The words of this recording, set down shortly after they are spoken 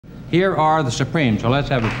Here are the Supremes. So let's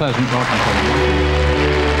have a pleasant welcome to them.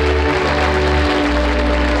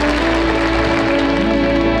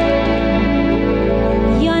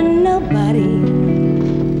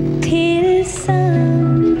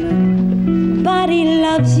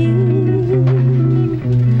 Loves you.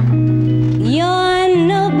 You're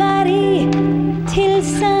nobody till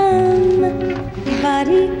somebody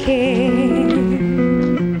cares.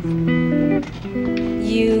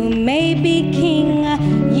 You may be king,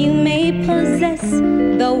 you may possess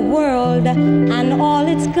the world and all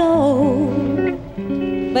its gold,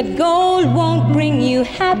 but gold won't bring you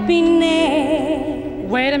happiness.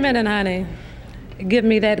 Wait a minute, honey. Give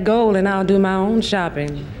me that gold and I'll do my own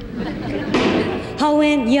shopping. Oh,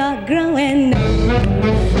 when you're growing,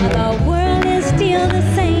 the world is still the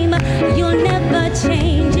same. You'll never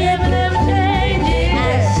change.